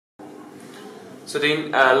So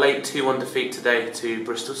Dean, late 2-1 defeat today to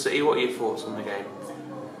Bristol City. What are your thoughts on the game?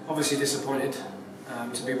 Obviously disappointed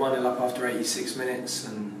to be 1-0 up after 86 minutes,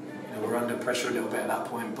 and we're under pressure a little bit at that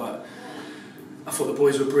point. But I thought the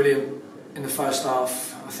boys were brilliant in the first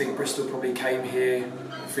half. I think Bristol probably came here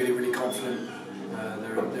feeling really confident.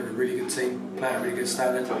 They're a really good team, playing at a really good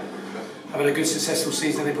standard. Having a good successful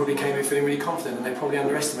season, they probably came here feeling really confident, and they probably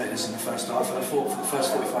underestimated us in the first half. And I thought for the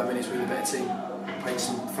first 45 minutes we were the better team, played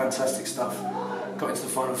some fantastic stuff, got into the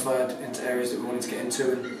final third, into areas that we wanted to get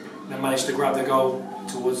into, and then managed to grab the goal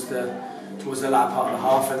towards the latter part of the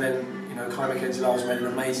half. And then Kai McKenzie-Lyles made an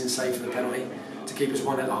amazing save for the penalty to keep us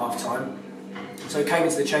 1-0 at half time. So came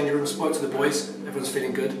into the changing room, spoke to the boys, everyone's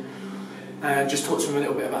feeling good, and just talked to them a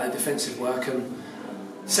little bit about their defensive work. And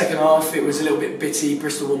second half it was a little bit bitty.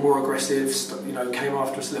 Bristol were more aggressive, came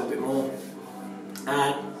after us a little bit more.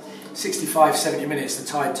 And 65-70 minutes the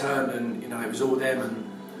tide turned, and it was all them, and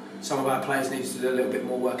some of our players needed to do a little bit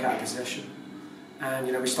more work out of possession. And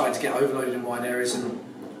we started to get overloaded in wide areas, and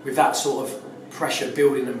with that sort of pressure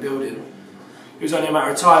building and building, it was only a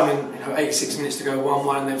matter of time. And 86 minutes to go,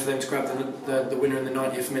 1-1, and then for them to grab the winner in the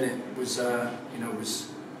 90th minute was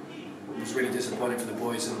really disappointing for the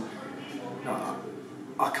boys. And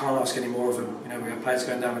I can't ask any more of them. We have players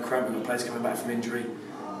going down with cramp, we've got players coming back from injury,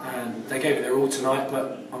 and they gave it their all tonight,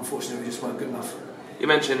 but unfortunately we just weren't good enough. You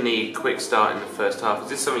mentioned the quick start in the first half. Is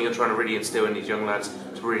this something you're trying to really instill in these young lads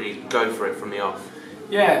to really go for it from the off?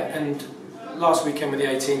 Yeah, and last weekend with the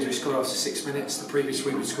 18s we scored after 6 minutes. The previous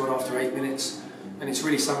week we scored after 8 minutes, and it's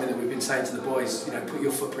really something that we've been saying to the boys. Put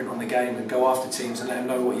your footprint on the game and go after teams and let them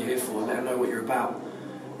know what you're here for, let them know what you're about.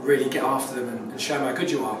 Really get after them and show them how good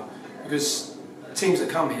you are, because teams that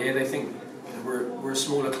come here, they think we're a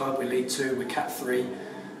smaller club, we're League 2, we're Cat 3,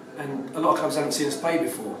 and a lot of clubs haven't seen us play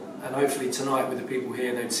before. And hopefully tonight with the people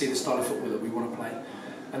here, they'd see the style of football that we want to play,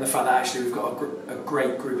 and the fact that actually we've got a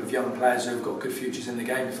great group of young players who have got good futures in the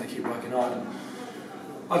game if they keep working hard. And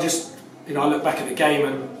I just, I look back at the game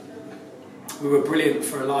and we were brilliant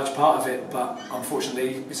for a large part of it, but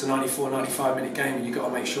unfortunately it's a 94-95 minute game, and you've got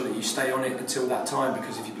to make sure that you stay on it until that time,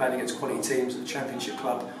 because if you're playing against quality teams at the Championship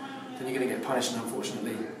club, then you're going to get punished, and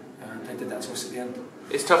unfortunately they did that to us at the end.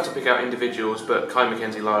 It's tough to pick out individuals, but Kai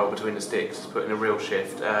McKenzie-Lyles between the sticks has put in a real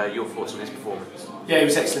shift. Your thoughts on his performance? Yeah, he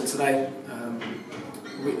was excellent today.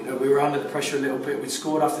 We were under the pressure a little bit. We'd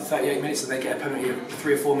scored after 38 minutes, and they get a penalty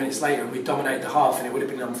 3 or 4 minutes later, and we dominated the half, and it would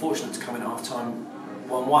have been unfortunate to come in at half time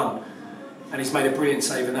 1-1. And he's made a brilliant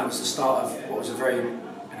save, and that was the start of what was a very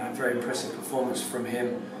impressive performance from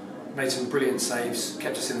him. Made some brilliant saves,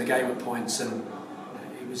 kept us in the game at points, and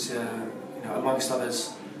he was amongst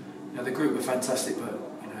others. The group were fantastic, but